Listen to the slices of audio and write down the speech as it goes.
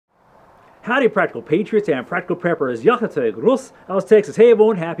Howdy, Practical Patriots and Practical Preppers. Yachate Grus aus Texas. Hey,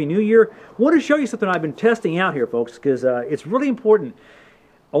 everyone. Happy New Year. I want to show you something I've been testing out here, folks, because it's really important.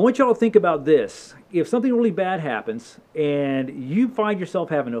 I want y'all to think about this. If something really bad happens and you find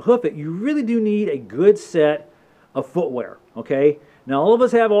yourself having to hoof it, you really do need a good set of footwear, okay? Now, all of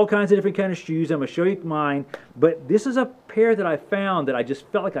us have all kinds of different kind of shoes. I'm going to show you mine, but this is a pair that I found that I just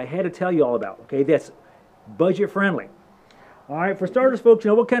felt like I had to tell you all about, okay? That's budget friendly. All right, for starters, folks, you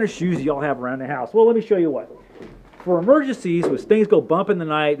know, what kind of shoes do y'all have around the house? Well, let me show you what. For emergencies, when things go bump in the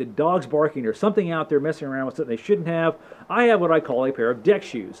night, the dog's barking, there's something out there messing around with something they shouldn't have, I have what I call a pair of deck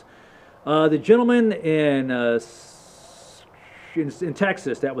shoes. The gentleman in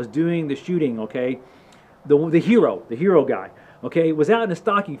Texas that was doing the shooting, okay, the hero guy, okay, was out in his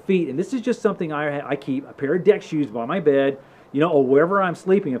stocking feet, and this is just something I keep, a pair of deck shoes by my bed, you know, or wherever I'm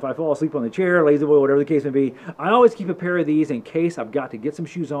sleeping. If I fall asleep on the chair, lazy boy, whatever the case may be, I always keep a pair of these in case I've got to get some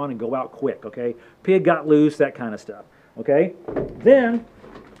shoes on and go out quick, okay? Pig got loose, that kind of stuff, okay? Then,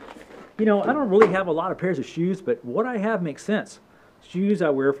 you know, I don't really have a lot of pairs of shoes, but what I have makes sense. Shoes I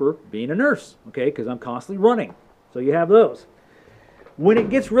wear for being a nurse, okay, because I'm constantly running. So you have those. When it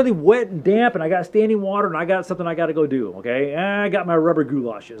gets really wet and damp and I got standing water and I got something I got to go do, okay? I got my rubber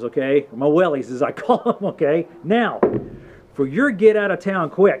goulashes, okay? My wellies, as I call them, okay? Now, for your get out of town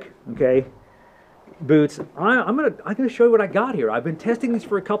quick, okay, boots, I'm gonna show you what I got here. I've been testing these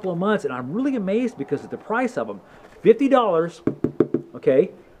for a couple of months and I'm really amazed because of the price of them. $50,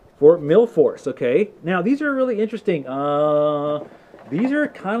 okay, for Milforce, okay. Now these are really interesting. These are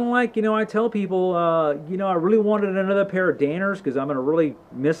kind of like, you know, I tell people, you know, I really wanted another pair of Danners because I'm gonna really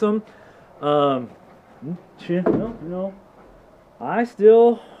miss them. No, I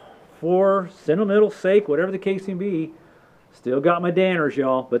still, for sentimental sake, whatever the case may be, still got my Danners,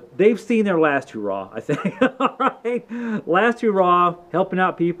 y'all, but they've seen their last hurrah, I think. All right, last hurrah, helping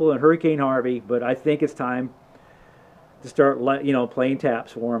out people in Hurricane Harvey, but I think it's time to start, you know, playing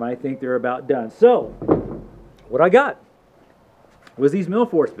taps for them. I think they're about done. So, what I got was these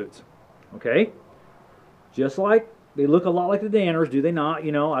Milforce boots, okay? Just like, they look a lot like the Danners, do they not?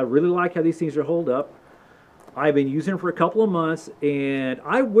 You know, I really like how these things are hold up. I've been using them for a couple of months, and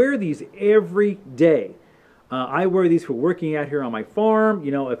I wear these every day. I wear these for working out here on my farm,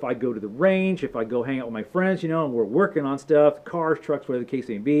 you know, if I go to the range, if I go hang out with my friends, you know, and we're working on stuff, cars, trucks, whatever the case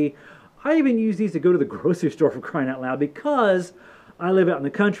may be. I even use these to go to the grocery store for crying out loud because I live out in the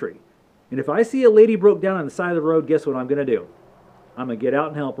country. And if I see a lady broke down on the side of the road, guess what I'm going to do? I'm going to get out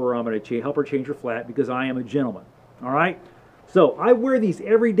and help her. I'm going to help her change her flat because I am a gentleman. All right? So I wear these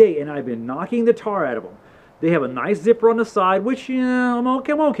every day, and I've been knocking the tar out of them. They have a nice zipper on the side, which, you know, I'm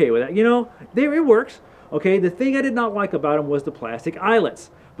okay with that. You know, it works. Okay, the thing I did not like about them was the plastic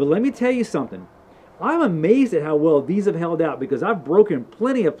eyelets. But let me tell you something. I'm amazed at how well these have held out because I've broken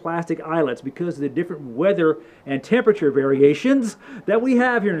plenty of plastic eyelets because of the different weather and temperature variations that we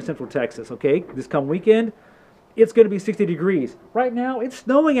have here in Central Texas, okay? This come weekend, it's going to be 60 degrees. Right now, it's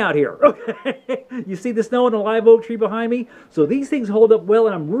snowing out here, okay? You see the snow in the live oak tree behind me? So these things hold up well,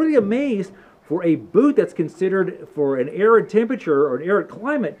 and I'm really amazed for a boot that's considered for an arid temperature or an arid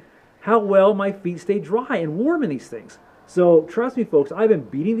climate, how well my feet stay dry and warm in these things. So trust me, folks, I've been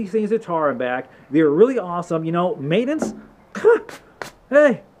beating these things to tar and back. They're really awesome. You know, maintenance,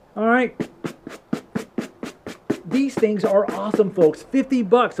 hey, all right. These things are awesome, folks.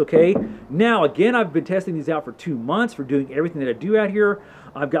 $50, okay? Now, again, I've been testing these out for 2 months for doing everything that I do out here.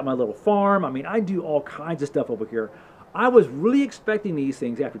 I've got my little farm. I mean, I do all kinds of stuff over here. I was really expecting these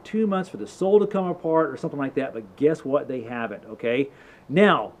things after 2 months for the sole to come apart or something like that, but guess what? They haven't, okay?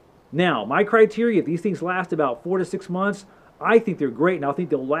 Now, my criteria, if these things last about 4 to 6 months, I think they're great, and I think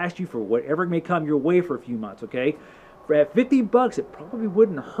they'll last you for whatever may come your way for a few months, okay? For at $50, it probably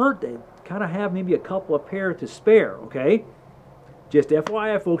wouldn't hurt to kind of have maybe a couple of pair to spare, okay? Just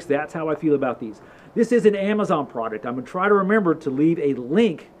FYI, folks, that's how I feel about these. This is an Amazon product. I'm going to try to remember to leave a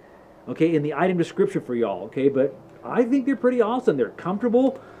link, okay, in the item description for y'all, okay? But I think they're pretty awesome. They're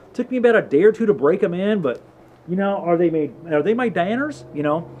comfortable. Took me about a day or two to break them in, but, you know, are they my Danners, you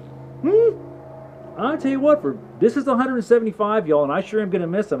know? I'll tell you what, this is $175, y'all, and I sure am going to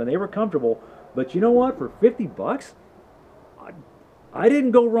miss them, and they were comfortable. But you know what? For $50, I didn't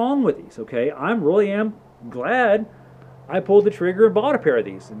go wrong with these, okay? I really am glad I pulled the trigger and bought a pair of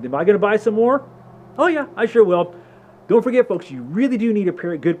these. And am I going to buy some more? Oh, yeah, I sure will. Don't forget, folks, you really do need a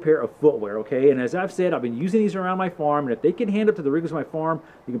good pair of footwear, okay? And as I've said, I've been using these around my farm, and if they can hand up to the rigors of my farm,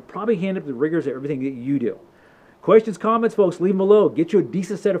 you can probably hand up to the rigors of everything that you do. Questions, comments, folks, leave them below. Get you a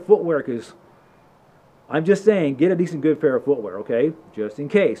decent set of footwear, because I'm just saying, get a decent good pair of footwear, okay? Just in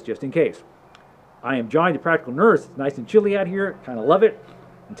case, just in case. I am Johnny, the Practical Nurse. It's nice and chilly out here. Kind of love it.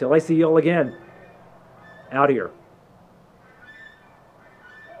 Until I see y'all again, out here.